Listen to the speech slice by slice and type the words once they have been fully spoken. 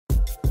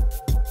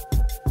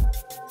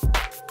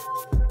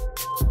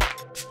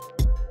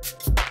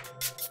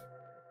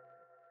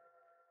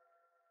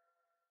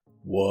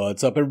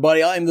What's up,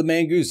 everybody? I'm the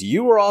Mangoose.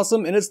 You are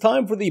awesome, and it's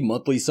time for the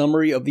monthly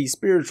summary of the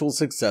spiritual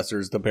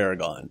successors to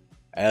Paragon.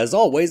 As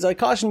always, I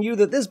caution you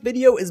that this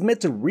video is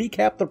meant to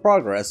recap the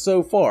progress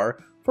so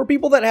far for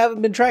people that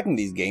haven't been tracking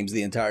these games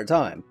the entire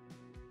time.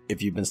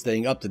 If you've been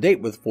staying up to date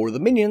with For the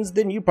Minions,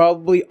 then you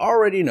probably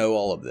already know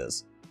all of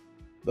this.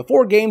 The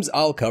 4 games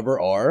I'll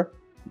cover are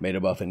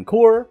Metabuff and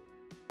Core,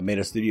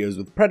 Meta Studios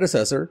with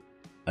Predecessor,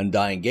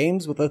 Undying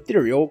Games with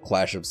Ethereal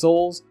Clash of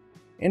Souls,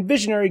 and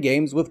Visionary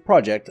Games with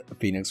Project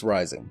Phoenix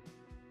Rising.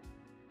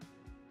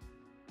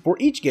 For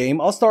each game,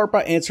 I'll start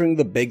by answering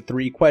the big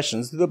 3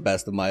 questions to the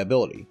best of my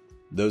ability.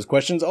 Those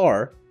questions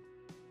are: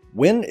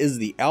 when is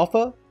the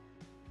alpha?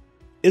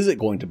 Is it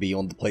going to be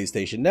on the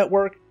PlayStation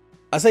Network?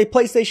 I say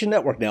PlayStation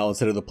Network now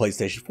instead of the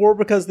PlayStation 4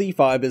 because the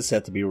 5 is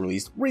set to be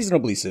released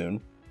reasonably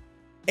soon.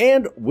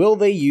 And will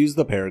they use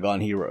the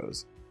Paragon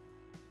heroes?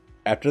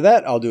 After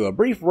that, I'll do a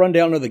brief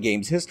rundown of the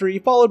game's history,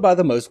 followed by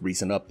the most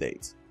recent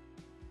updates.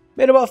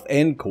 Metabuff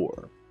and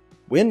Core.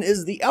 When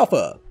is the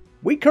alpha?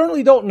 We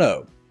currently don't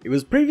know. It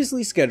was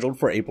previously scheduled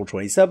for April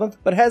 27th,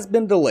 but has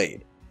been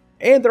delayed,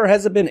 and there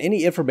hasn't been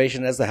any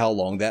information as to how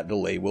long that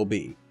delay will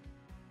be.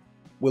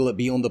 Will it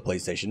be on the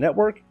PlayStation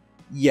Network?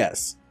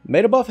 Yes.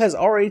 Metabuff has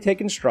already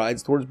taken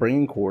strides towards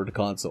bringing Core to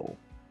console.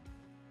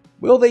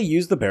 Will they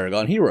use the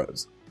Paragon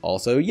heroes?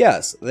 Also,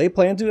 yes, they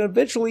plan to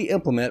eventually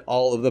implement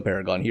all of the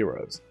Paragon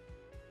heroes.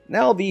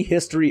 Now the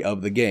history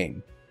of the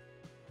game.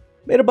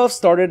 Metabuff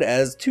started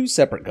as 2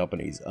 separate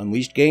companies,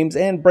 Unleashed Games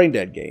and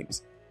Braindead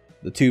Games.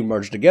 The 2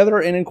 merged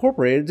together and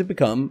incorporated to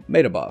become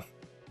Metabuff.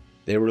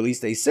 They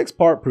released a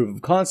 6-part proof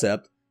of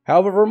concept,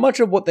 however much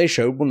of what they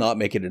showed will not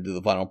make it into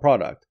the final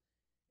product.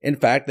 In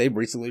fact, they've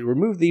recently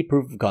removed the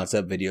proof of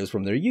concept videos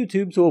from their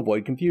YouTube to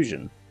avoid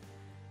confusion.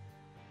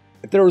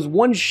 If there was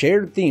one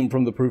shared theme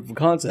from the proof of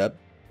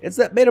concept, it's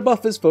that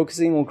Metabuff is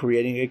focusing on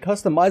creating a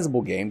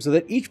customizable game so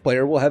that each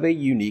player will have a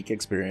unique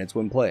experience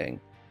when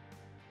playing.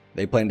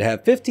 They plan to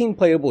have 15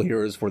 playable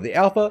heroes for the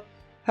alpha,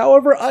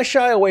 however I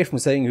shy away from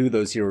saying who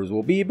those heroes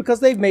will be because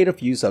they've made a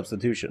few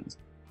substitutions.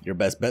 Your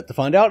best bet to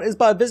find out is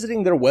by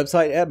visiting their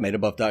website at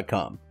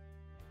metabuff.com.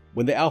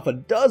 When the alpha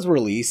does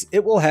release,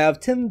 it will have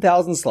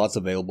 10,000 slots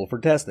available for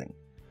testing.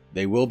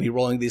 They will be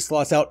rolling these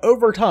slots out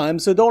over time,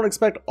 so don't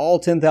expect all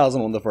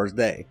 10,000 on the first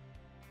day.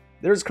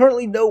 There is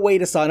currently no way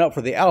to sign up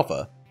for the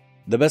alpha.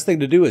 The best thing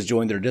to do is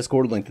join their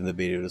Discord linked in the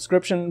video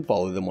description,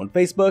 follow them on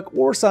Facebook,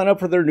 or sign up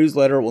for their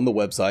newsletter on the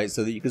website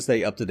so that you can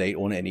stay up to date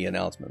on any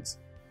announcements.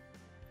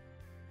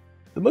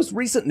 The most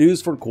recent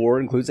news for Core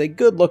includes a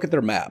good look at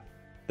their map.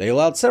 They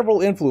allowed several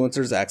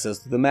influencers access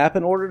to the map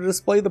in order to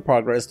display the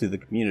progress to the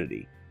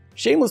community.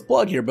 Shameless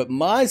plug here, but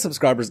my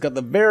subscribers got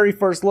the very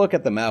first look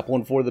at the map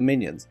on For the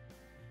Minions.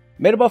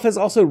 Metabuff has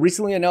also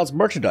recently announced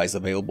merchandise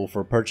available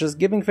for purchase,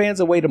 giving fans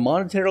a way to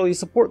monetarily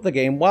support the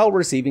game while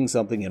receiving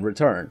something in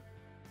return.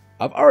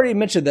 I've already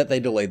mentioned that they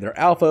delayed their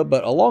alpha,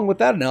 but along with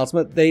that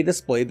announcement, they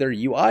displayed their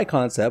UI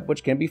concept,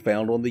 which can be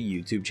found on the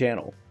YouTube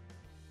channel.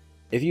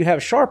 If you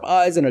have sharp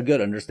eyes and a good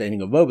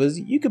understanding of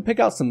MOBAs, you can pick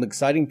out some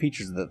exciting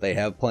features that they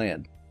have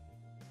planned.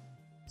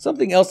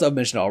 Something else I've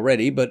mentioned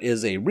already, but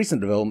is a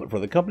recent development for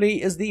the company,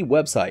 is the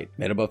website,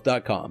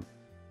 metabuff.com.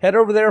 Head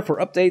over there for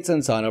updates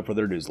and sign up for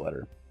their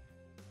newsletter.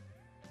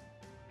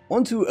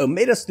 On to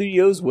Meta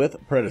Studios with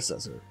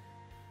Predecessor.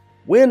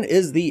 When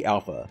is the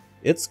alpha?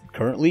 It's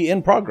currently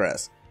in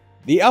progress.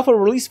 The alpha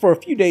released for a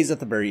few days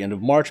at the very end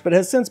of March, but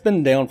has since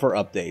been down for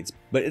updates,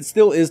 but it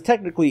still is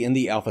technically in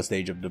the alpha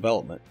stage of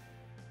development.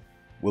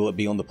 Will it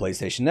be on the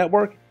PlayStation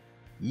Network?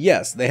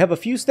 Yes, they have a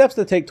few steps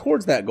to take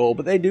towards that goal,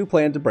 but they do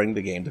plan to bring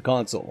the game to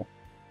console.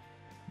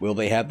 Will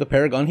they have the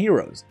Paragon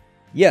heroes?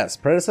 Yes,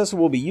 Predecessor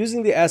will be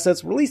using the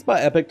assets released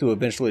by Epic to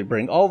eventually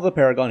bring all of the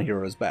Paragon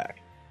heroes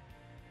back.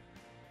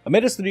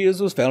 Meta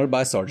Studios was founded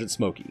by Sergeant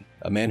Smokey,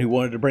 a man who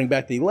wanted to bring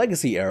back the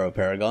legacy era of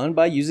Paragon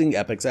by using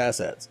Epic's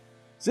assets.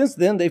 Since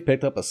then, they've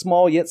picked up a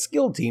small yet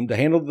skilled team to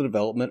handle the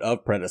development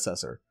of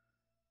Predecessor.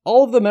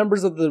 All of the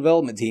members of the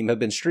development team have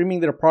been streaming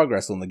their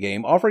progress on the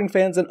game, offering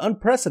fans an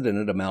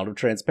unprecedented amount of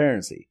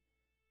transparency.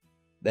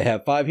 They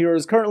have 5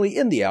 heroes currently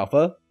in the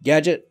alpha: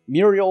 Gadget,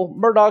 Muriel,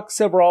 Murdoch,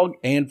 Sevarog,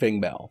 and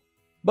Fingbao,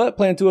 but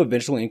plan to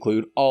eventually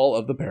include all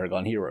of the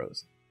Paragon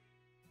heroes.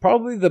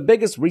 Probably the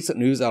biggest recent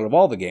news out of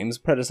all the games,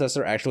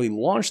 Predecessor actually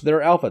launched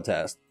their alpha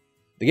test.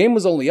 The game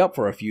was only up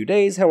for a few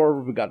days, however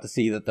we got to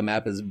see that the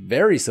map is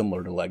very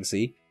similar to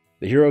Legacy.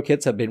 The hero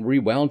kits have been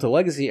rewound to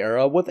Legacy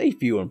era with a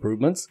few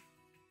improvements,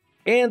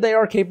 and they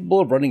are capable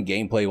of running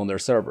gameplay on their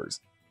servers.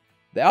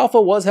 The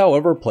alpha was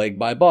however plagued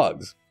by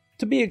bugs.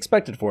 To be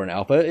expected for an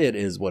alpha, it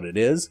is what it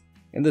is,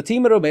 and the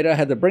team at Omega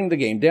had to bring the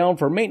game down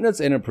for maintenance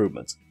and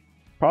improvements.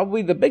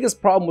 Probably the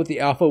biggest problem with the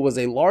alpha was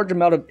a large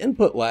amount of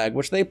input lag,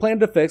 which they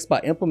plan to fix by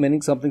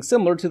implementing something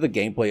similar to the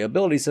gameplay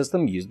ability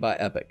system used by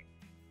Epic.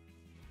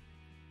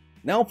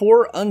 Now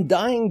for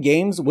Undying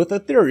Games with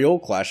Ethereal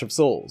Clash of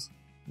Souls.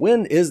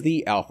 When is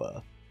the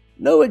alpha?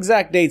 No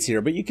exact dates here,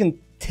 but you can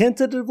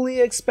tentatively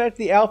expect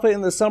the alpha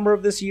in the summer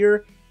of this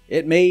year.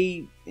 It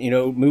may,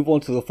 move on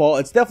to the fall.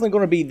 It's definitely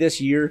going to be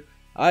this year.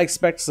 I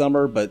expect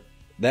summer, but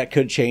that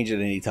could change at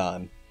any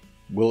time.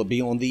 Will it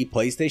be on the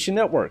PlayStation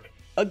Network?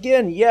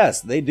 Again,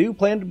 yes, they do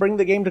plan to bring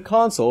the game to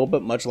console,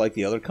 but much like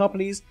the other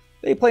companies,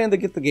 they plan to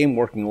get the game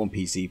working on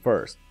PC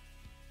first.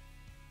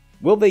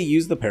 Will they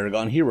use the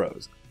Paragon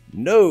heroes?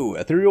 No,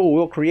 Ethereal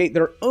will create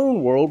their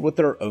own world with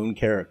their own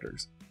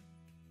characters.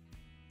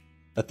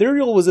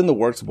 Ethereal was in the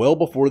works well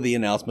before the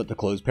announcement to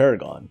close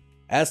Paragon.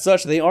 As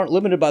such, they aren't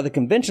limited by the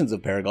conventions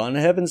of Paragon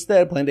and have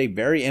instead planned a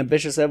very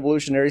ambitious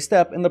evolutionary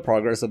step in the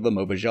progress of the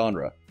MOBA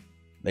genre.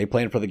 They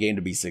plan for the game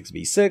to be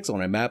 6v6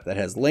 on a map that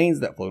has lanes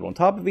that float on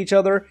top of each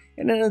other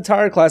and an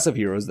entire class of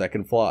heroes that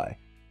can fly.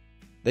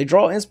 They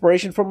draw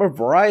inspiration from a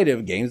variety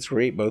of games to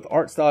create both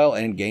art style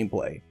and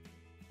gameplay.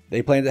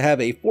 They plan to have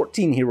a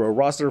 14-hero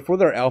roster for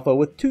their alpha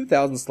with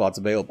 2,000 slots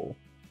available.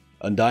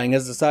 Undying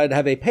has decided to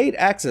have a paid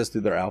access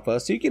to their alpha,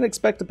 so you can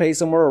expect to pay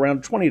somewhere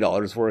around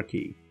 $20 for a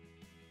key.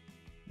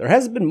 There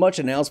hasn't been much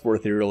announced for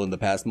Ethereal in the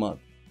past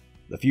month.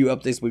 The few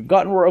updates we've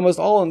gotten were almost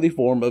all in the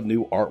form of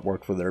new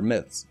artwork for their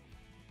myths.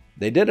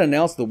 They did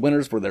announce the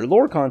winners for their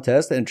lore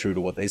contest, and true to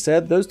what they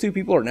said, those two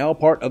people are now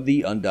part of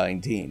the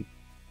Undying team.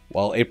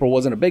 While April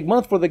wasn't a big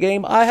month for the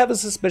game, I have a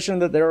suspicion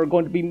that there are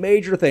going to be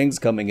major things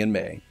coming in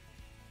May.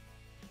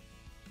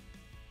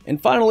 And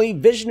finally,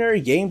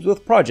 Visionary Games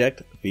with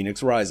Project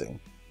Phoenix Rising.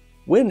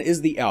 When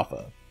is the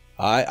alpha?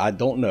 I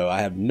don't know.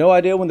 I have no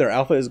idea when their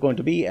alpha is going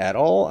to be at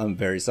all. I'm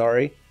very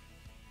sorry.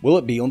 Will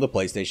it be on the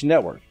PlayStation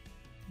Network?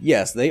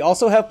 Yes, they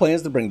also have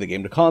plans to bring the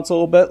game to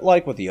console, but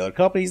like with the other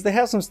companies, they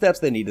have some steps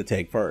they need to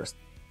take first.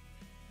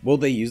 Will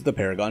they use the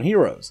Paragon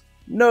heroes?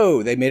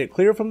 No, they made it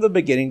clear from the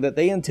beginning that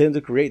they intend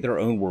to create their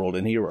own world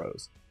and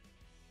heroes.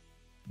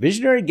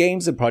 Visionary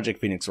Games and Project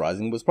Phoenix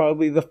Rising was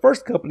probably the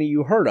first company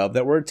you heard of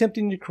that were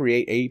attempting to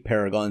create a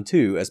Paragon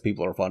 2, as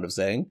people are fond of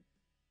saying.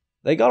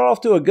 They got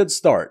off to a good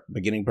start,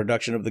 beginning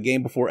production of the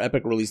game before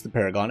Epic released the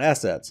Paragon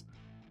assets.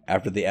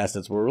 After the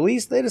assets were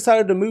released, they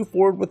decided to move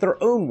forward with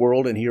their own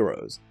world and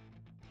heroes.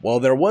 While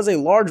there was a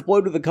large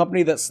blow to the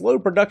company that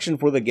slowed production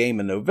for the game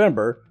in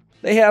November,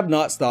 they have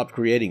not stopped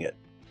creating it.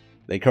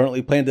 They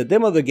currently plan to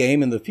demo the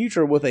game in the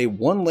future with a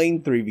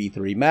 1-lane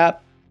 3v3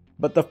 map,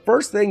 but the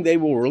first thing they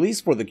will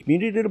release for the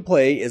community to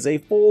play is a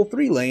full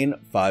 3-lane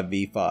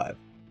 5v5.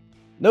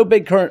 No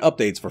big current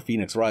updates for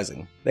Phoenix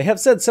Rising. They have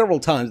said several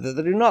times that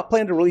they do not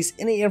plan to release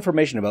any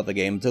information about the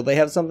game until they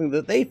have something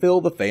that they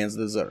feel the fans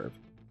deserve.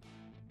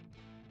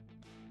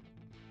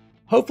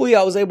 Hopefully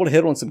I was able to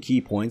hit on some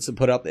key points and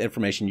put out the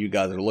information you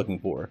guys are looking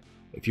for.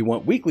 If you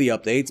want weekly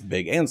updates,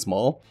 big and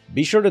small,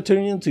 be sure to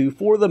tune in to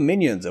For the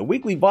Minions, a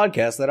weekly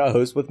podcast that I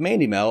host with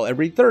Mandy Mal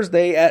every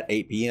Thursday at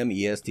 8 PM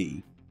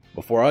EST.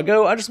 Before I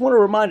go, I just want to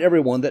remind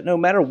everyone that no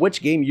matter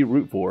which game you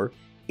root for,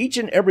 each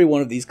and every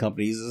one of these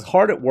companies is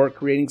hard at work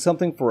creating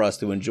something for us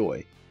to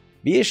enjoy.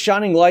 Be a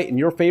shining light in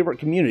your favorite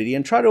community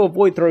and try to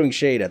avoid throwing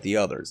shade at the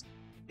others.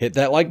 Hit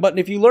that like button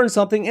if you learned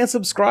something and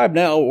subscribe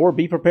now, or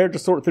be prepared to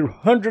sort through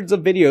hundreds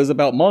of videos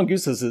about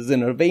mongooses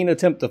in a vain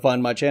attempt to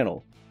find my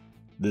channel.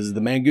 This is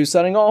the Mangoose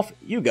signing off.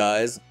 You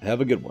guys have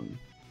a good one.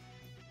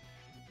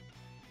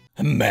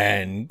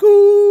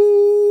 Mangoose!